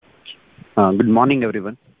Good morning,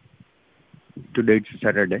 everyone. Today it's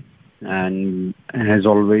Saturday, and as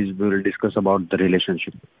always, we will discuss about the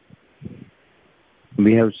relationship.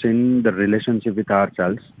 We have seen the relationship with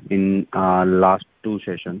ourselves in our last two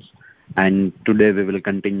sessions, and today we will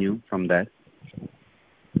continue from there.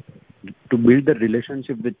 To build the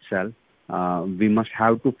relationship with self, we must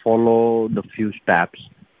have to follow the few steps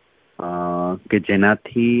કે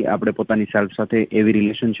જેનાથી આપણે પોતાની self સાથે એવી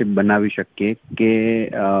relationship બનાવી શકીએ કે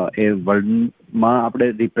એ વર્લ્ડમાં આપણે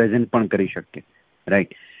રિપ્રેઝેન્ટ પણ કરી શકીએ,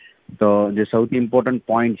 રાઈટ? તો જે સૌથી ઇમ્પોર્ટન્ટ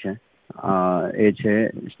પોઈન્ટ છે એ છે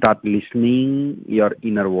start listening your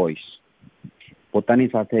inner voice. પોતાની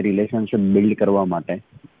સાથે રિલેશનશિપ બિલ્ડ કરવા માટે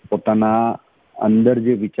પોતાના અંદર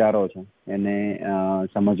જે વિચારો છે એને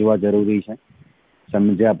સમજવા જરૂરી છે.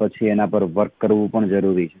 સમજ્યા પછી એના પર વર્ક કરવું પણ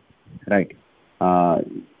જરૂરી છે, રાઈટ?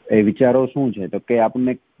 એ વિચારો શું છે તો કે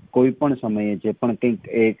આપણને કોઈ પણ સમયે જે પણ કંઈક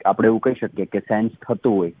એક આપણે એવું કહી શકીએ કે સેન્સ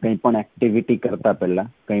થતું હોય, કંઈ પણ એક્ટિવિટી કરતા પહેલા,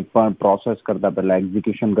 કંઈ પણ પ્રોસેસ કરતા પહેલા,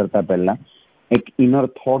 એક્ઝિક્યુશન કરતા પહેલા એક ઇનર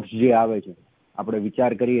થોટ્સ જે આવે છે, આપણે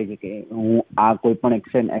વિચાર કરીએ છીએ કે હું આ કોઈ પણ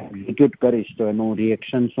એક્શન એક્ઝિક્યુટ કરીશ તો એનું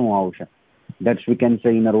રિએક્શન શું આવશે. That's we can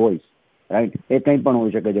say inner voice, right? એ કંઈ પણ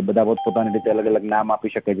હોઈ શકે છે, બધા પોતપોતાની રીતે અલગ અલગ નામ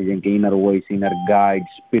આપી શકે છે, જેમ કે inner voice, inner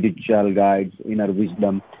guide, spiritual guide, inner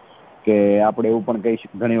wisdom, કે આપણે એવું પણ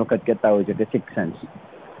ઘણી વખત કહેતા હોય છે કે સિક્સ સેન્સ,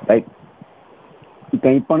 રાઈટ?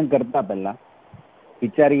 કંઈ પણ કરતા પહેલા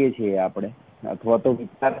વિચારીએ છીએ આપણે, અથવા તો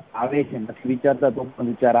વિચાર આવે છે, નથી વિચારતા તો પણ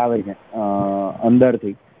વિચાર આવે છે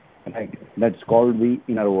અંદરથી, right? That's called be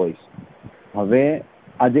inner voice. હવે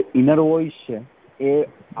આ જે ઇનર વોઇસ છે એ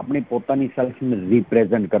આપણી પોતાની સેલ્ફને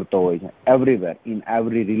રિપ્રેઝન્ટ કરતો હોય છે everywhere, in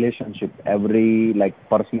every relationship, every like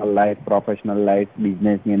personal life, professional life,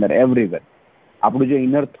 બિઝનેસની અંદર, એવરીવેર. આપણું જે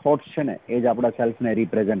ઇનર થોટ્સ છે ને એ જ આપણા સેલ્ફને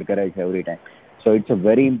રિપ્રેઝન્ટ કરે છે every time. So it's a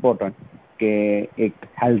very important કે એક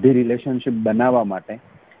હેલ્ધી રિલેશનશિપ બનાવવા માટે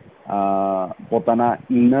પોતાના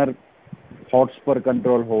ઇનર થોટ્સ પર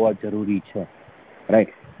કંટ્રોલ હોવા જરૂરી છે,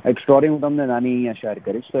 રાઈટ? એક સ્ટોરી હું તમને નાની અહીંયા શેર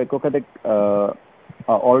કરીશ. તો એક વખત એક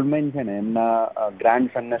ઓલ્ડ મેન છે ને એમના ગ્રાન્ડ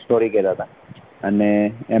સનને સ્ટોરી કહેતા હતા, અને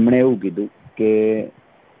એમણે એવું કીધું કે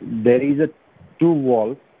there is a two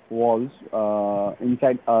walls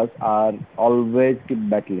inside us are always keep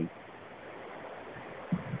battling.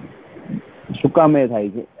 શું કામ એ થાય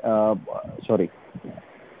છે? Sorry,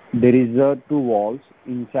 there is a two walls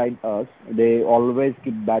inside us, they always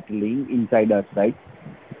keep battling inside us, right?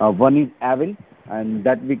 One is evil, and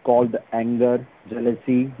that we call the anger,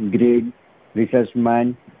 jealousy, greed,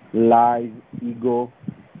 resentment, lies, ego,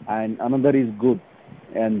 and another is good,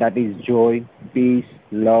 and that is joy, peace,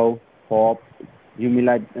 love, hope,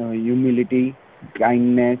 humility,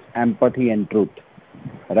 kindness, empathy and truth,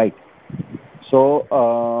 right? So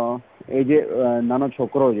એ જે નાનો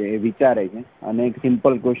છોકરો છે એ વિચારે છે અને એક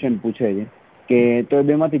simple question પૂછે છે કે તો એ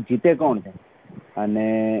બેમાંથી જીતે કોણ છે? અને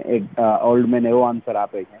એક ઓલ્ડ મેન એવો આન્સર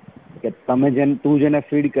આપે છે કે તું જેને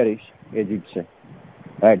ફીડ કરીશ એ જીતશે,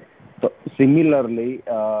 રાઈટ? તો સિમિલરલી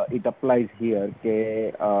ઇટ અપ્લાઇઝ હિયર કે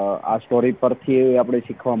આ સ્ટોરી પરથી આપણે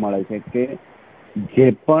શીખવા મળે છે કે જે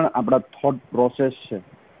પણ આપણા થોટ પ્રોસેસ છે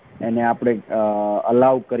એને આપણે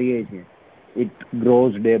અલાઉ કરીએ છીએ, it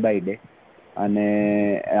grows day by day, અને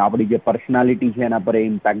આપણી જે પર્સનાલિટી છે એના પર એ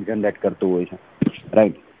ઇમ્પેક્ટ જનરેટ કરતું હોય છે,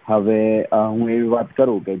 રાઈટ? હવે હું એવી વાત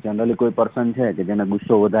કરું કે જનરલી કોઈ પર્સન છે કે જેને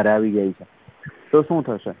ગુસ્સો વધારે આવી જાય છે તો શું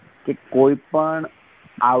થશે કે કોઈ પણ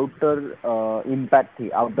આઉટર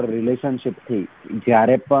ઇમ્પેક્ટથી, આઉટર રિલેશનશિપથી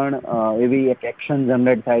જ્યારે પણ એવી એક એક્શન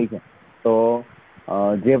જનરેટ થાય છે તો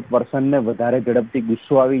જે પર્સનને વધારે ઝડપથી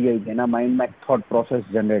ગુસ્સો આવી જાય છે એના માઇન્ડમાં એક થોટ પ્રોસેસ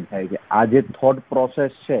જનરેટ થાય છે. આ જે થોટ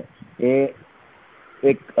પ્રોસેસ છે એ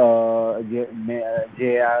એક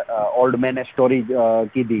જે ઓલ્ડ મેને સ્ટોરી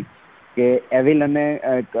કીધી કે એવિલ અને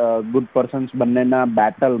ગુડ પર્સન્સ બંનેના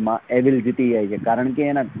બેટલમાં એવિલ જીતી જાય છે, કારણ કે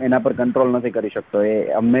એના પર કંટ્રોલ નથી કરી શકતો. એ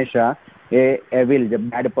હંમેશા એ એવિલ જે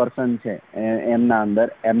બેડ પર્સન છે એમના અંદર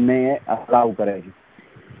એમને અલાઉ કરે છે,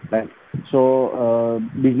 રાઈટ? સો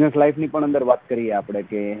બિઝનેસ લાઈફની પણ અંદર વાત કરીએ આપણે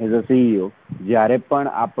કે એઝ અ સીઈઓ જ્યારે પણ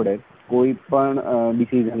આપણે કોઈ પણ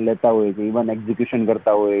ડિસિઝન લેતા હોઈએ છીએ, ઇવન એક્ઝિક્યુશન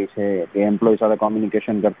કરતા હોઈએ છીએ કે એમ્પ્લોય સાથે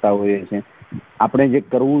કોમ્યુનિકેશન કરતા હોઈએ છીએ, આપણે જે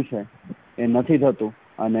કરવું છે એ નથી થતું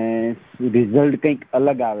અને રિઝલ્ટ કંઈક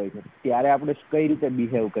અલગ આવે છે, ત્યારે આપણે કઈ રીતે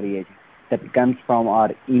બિહેવ કરીએ છીએ? That comes from our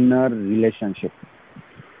inner relationship,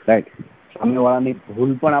 right? સામેવાળાની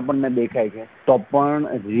ભૂલ પણ આપણને દેખાય છે તો પણ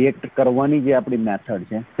રિએક્ટ કરવાની જે આપણી મેથડ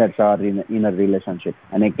છે ધેટ્સ આર ઇનર રિલેશનશિપ.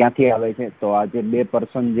 અને ક્યાંથી આવે છે? તો આ જે બે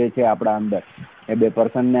પર્સન જે છે આપણા અંદર, એ બે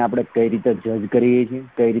પર્સનને આપણે કઈ રીતે જજ કરીએ છીએ,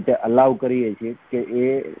 કઈ રીતે અલાઉ કરીએ છીએ કે એ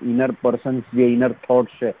ઇનર પર્સન્સ જે ઇનર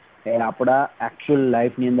થોટ્સ છે એ આપણા એકચ્યુઅલ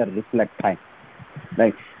લાઈફની અંદર રિફ્લેક્ટ થાય,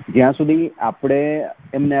 રાઈટ? જ્યાં સુધી આપણે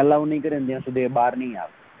એમને અલાઉ નહીં કરીએ ત્યાં સુધી એ બહાર નહીં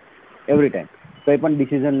આવે. એવરી ટાઈમ કંઈ પણ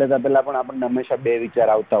ડિસિઝન લેતા પહેલા પણ આપણને હંમેશા બે વિચાર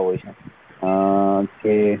આવતા હોય છે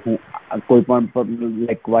કે હું કોઈ પણ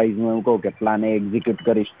લાઈક વાઇઝ હું એવું કહું કે પ્લાન એ એક્ઝિક્યુટ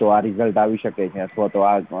કરીશ તો આ રિઝલ્ટ આવી શકે છે અથવા તો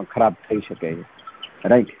આ ખરાબ થઈ શકે છે,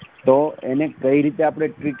 રાઈટ. તો એને કઈ રીતે આપણે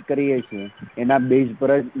ટ્રીટ કરીએ છીએ એના બેઝ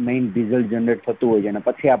પર જ મેઇન રિઝલ્ટ જનરેટ થતું હોય છે. અને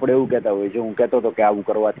પછી આપણે એવું કહેતા હોય છે, હું કહેતો હતો કે આવું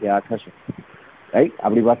કરવાથી આ થશે, રાઈટ.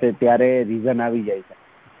 આપણી પાસે ત્યારે રીઝન આવી જાય છે,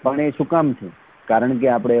 પણ એ શું કામ છે? કારણ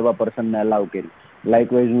કે આપણે એવા પર્સનને અલાવ કરી.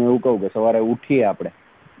 લાઈક વાઇઝ હું એવું કહું કે સવારે ઉઠીએ આપણે,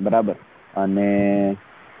 બરાબર, અને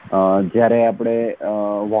જ્યારે આપણે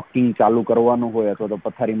વોકિંગ ચાલુ કરવાનું હોય અથવા તો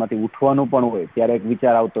પથારીમાંથી ઉઠવાનું પણ હોય ત્યારે એક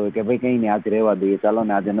વિચાર આવતો હોય કે ભાઈ કંઈ નહીં, આજે રહેવા દઈએ, ચાલો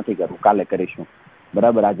ને આજે નથી કરવું, કાલે કરીશું,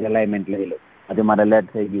 બરાબર, આજે અલાઇનમેન્ટ લઈ લો, આજે મારે લેટ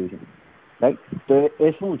થઈ ગયું છે, રાઈટ. તો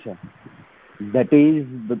એ શું છે? that is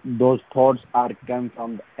those thoughts are came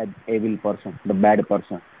from the evil person, the bad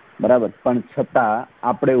person, બરાબર. પણ છતાં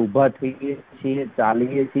આપણે ઊભા થઈએ છીએ,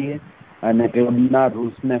 ચાલીએ છીએ અને ક્લબના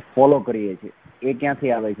રૂલ્સને ફોલો કરીએ છીએ. એ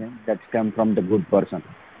ક્યાંથી આવે છે? that came from the good person.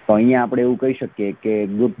 તો અહીંયા આપણે એવું કહી શકીએ કે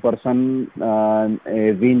ગુડ પર્સન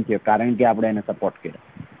વિન છે કારણ કે આપણે એને સપોર્ટ કર્યો,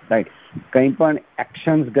 રાઈટ. કંઈ પણ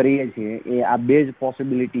એક્શન્સ કરીએ છીએ એ આ બે જ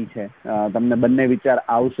પોસિબિલિટી છે. તમને બંને વિચાર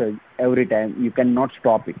આવશે જ every time. You can not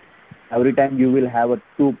stop it. every time you will have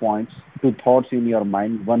two points, two thoughts in your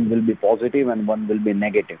mind. One will be positive and one will be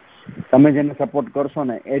negative. તમે જેને સપોર્ટ કરશો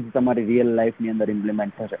ને એ જ તમારી રિયલ લાઈફની અંદર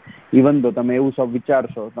ઇમ્પ્લિમેન્ટ થશે. Even તો તમે એવું સબ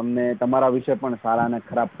વિચારશો, તમને તમારા વિશે પણ સારા અને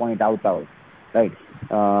ખરાબ પોઈન્ટ આવતા હોય, રાઈટ.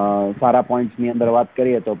 સારા પોઈન્ટ્સની અંદર વાત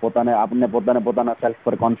કરીએ તો આપણને પોતાના સેલ્ફ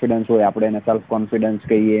પર કોન્ફિડન્સ હોય, આપણે એને સેલ્ફ કોન્ફિડન્સ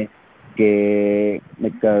કહીએ કે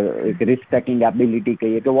એક રિસ્ક ટેકિંગ એબિલિટી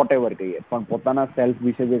કહીએ કે વોટ એવર કહીએ, પણ પોતાના સેલ્ફ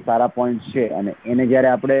વિશે જે સારા પોઈન્ટ્સ છે અને એને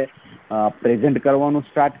જ્યારે આપણે પ્રેઝન્ટ કરવાનું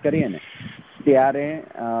સ્ટાર્ટ કરીએ ને ત્યારે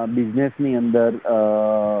બિઝનેસની અંદર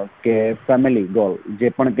કે ફેમિલી ગોલ જે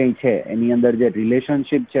પણ કંઈ છે એની અંદર જે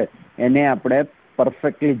રિલેશનશિપ છે એને આપણે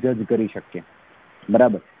પરફેક્ટલી જજ કરી શકીએ,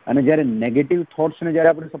 બરાબર. અને જ્યારે નેગેટિવ થોટ્સને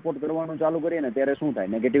જ્યારે આપણે સપોર્ટ કરવાનું ચાલુ કરીએ ને ત્યારે શું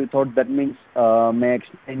થાય? નેગેટિવ થોટ દેટ મીન્સ મેં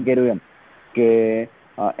એક્સપ્લેન કર્યું એમ કે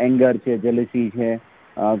એંગર છે, જેલસી છે,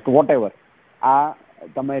 વોટ એવર, આ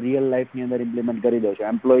તમે રિયલ લાઈફની અંદર ઇમ્પ્લિમેન્ટ કરી દો છો.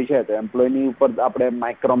 એમ્પ્લોય છે તો એમ્પ્લોયની ઉપર આપણે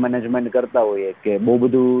માઇક્રો મેનેજમેન્ટ કરતા હોઈએ કે બહુ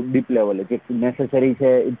બધું ડીપ લેવલે જે નેસેસરી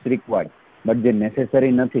છે ઇટ્સ રિક્વાયર્ડ, બટ જે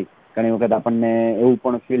નેસેસરી નથી, ઘણી વખત આપણને એવું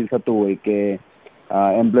પણ ફીલ થતું હોય કે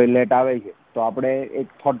એમ્પ્લોય લેટ આવે છે તો આપણે એક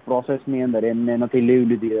થોટ પ્રોસેસની અંદર એમને નથી લીવ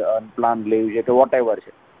લીધી, અનપ્લાન લીવ છે કે વોટ એવર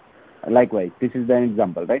છે, likewise this is the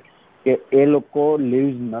example, right, કે એ લોકો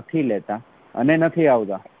લીવ્સ નથી લેતા અને નથી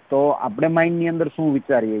આવતા તો આપણે માઇન્ડની અંદર શું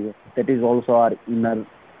વિચારીએ છીએ? That is also R inner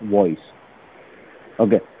voice.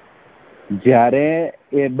 Okay. જ્યારે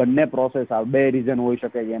એ બંને પ્રોસેસ આવે, બે રીઝન હોઈ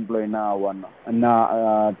શકે છે એમ્પ્લોય ના આવવાનો, ના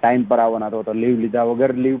ટાઈમ પર આવવાના અથવા તો લીવ લીધા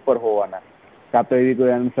વગર લીવ પર હોવાના, કાં તો એવી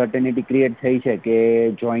કોઈ અનસર્ટેનિટી ક્રિએટ થઈ છે કે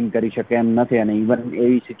જોઈન કરી શકે એમ નથી અને ઇવન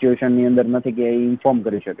એવી સિચ્યુએશનની અંદર નથી કે એ ઇન્ફોર્મ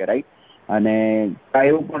કરી શકે, રાઈટ. અને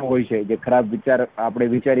કાંઈ એવું પણ હોય છે જે ખરાબ વિચાર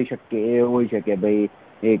આપણે વિચારી શકીએ એ હોય છે કે ભાઈ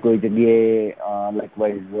એ કોઈ જગ્યાએ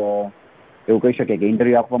લાઇકવાઇઝ એવું કહી શકીએ કે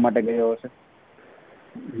ઇન્ટરવ્યુ આપવા માટે ગયો હશે,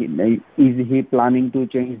 is he planning to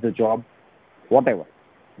change the job, vote ever,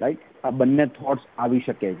 right. આ બંને થોટ્સ આવી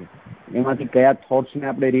શકે છે. એમાંથી કયા થોટ્સને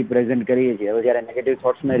આપણે રિપ્રેઝેન્ટ કરીએ છીએ? હવે જ્યારે નેગેટિવ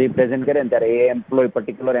થોટ્સને રિપ્રેઝેન્ટ કરીએ ને ત્યારે એ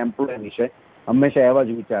પર્ટિક્યુલર એમ્પ્લોય વિશે હંમેશા એવા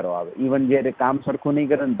જ વિચારો આવે. ઇવન જ્યારે કામ સરખું નહીં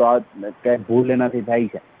કરે ને તો કંઈ ભૂલ એનાથી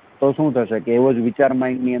થાય છે તો શું થશે કે એવો જ વિચાર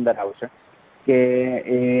માઇન્ડની અંદર આવશે કે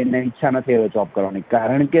એને ઈચ્છા નથી હવે જોબ કરવાની,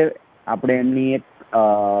 કારણ કે આપણે એમની એક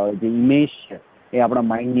જે ઇમેજ છે એ આપણા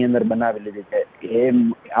માઇન્ડની અંદર બનાવી લીધી છે. એ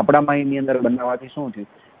આપણા માઇન્ડની અંદર બનાવવાથી શું થયું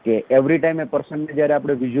કે એવરી ટાઈમ એ પર્સનને જ્યારે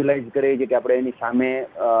આપણે વિઝ્યુલાઇઝ કરીએ છીએ કે આપણે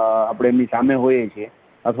એમની સામે હોઈએ છીએ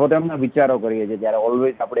અથવા તો એમના વિચારો કરીએ છીએ ત્યારે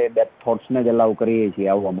ઓલવેઝ આપણે બેડ થોટ્સને જ અલાઉ કરીએ છીએ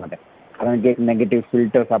આવવા માટે, કારણ કે એક નેગેટિવ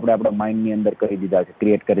ફિલ્ટર્સ આપણે આપણા માઇન્ડની અંદર કરી દીધા છે,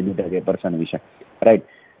 ક્રિએટ કરી દીધા છે એ પર્સન વિશે, રાઈટ.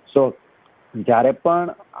 સો જ્યારે પણ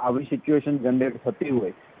આવી સિચ્યુએશન જનરેટ થતી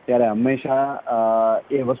હોય ત્યારે હંમેશા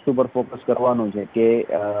એ વસ્તુ પર ફોકસ કરવાનું છે કે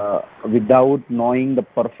without knowing the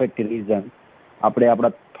perfect reason આપણે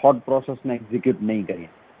આપણા થોટ પ્રોસેસને એક્ઝિક્યુટ નહીં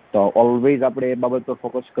કરીએ. તો ઓલવેઝ આપણે એ બાબત પર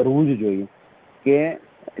ફોકસ કરવું જ જોઈએ કે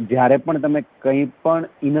જ્યારે પણ તમે કંઈ પણ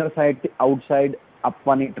ઇનર સાઇડથી આઉટસાઇડ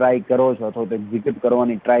આપવાની ટ્રાય કરો છો અથવા તો એક્ઝિક્યુટ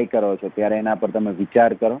કરવાની ટ્રાય કરો છો ત્યારે એના પર તમે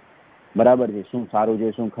વિચાર કરો, બરાબર છે, શું સારું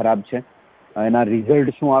છે, શું ખરાબ છે, એના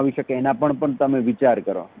રિઝલ્ટ શું આવી શકે એના પણ તમે વિચાર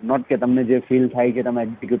કરો. નોટ કે તમને જે ફીલ થાય છે તમે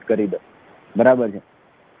એક્ઝિક્યુટ કરી દો, બરાબર છે.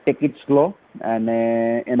 ટેક ઇટ સ્લો અને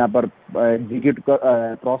એના પર એક્ઝિક્યુટ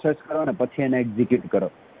પ્રોસેસ કરો ને પછી એને એક્ઝિક્યુટ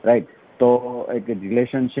કરો, રાઈટ. તો એક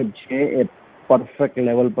રિલેશનશિપ છે એ પરફેક્ટ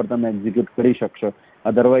લેવલ પર તમે એક્ઝિક્યુટ કરી શકશો.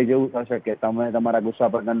 અધરવાઇઝ એવું થશે કે તમે તમારા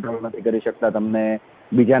ગુસ્સા પર કંટ્રોલ નથી કરી શકતા, તમને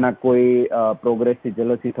બીજાના કોઈ પ્રોગ્રેસથી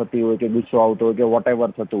જેલસી થતી હોય કે ગુસ્સો આવતો હોય કે વોટ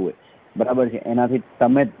એવર થતું હોય બરાબર છે, એનાથી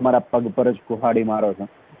તમે તમારા પગ પર જ કુહાડી મારો છો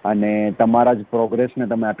અને તમારા જ પ્રોગ્રેસને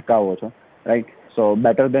તમે અટકાવો છો, right. So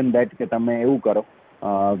better than that કે તમે એવું કરો,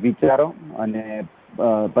 વિચારો અને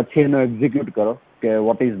પછી એનો એક્ઝિક્યુટ કરો કે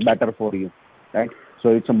what is better for you, right.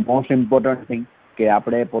 So it's a most important thing કે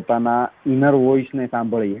આપણે પોતાના ઇનર વોઇસને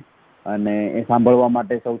સાંભળીએ, અને એ સાંભળવા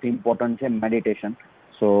માટે સૌથી ઇમ્પોર્ટન્ટ છે meditation.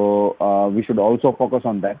 So we should also focus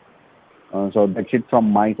on that. So that's it from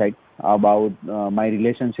my side about my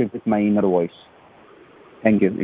relationship with my inner voice. Thank you.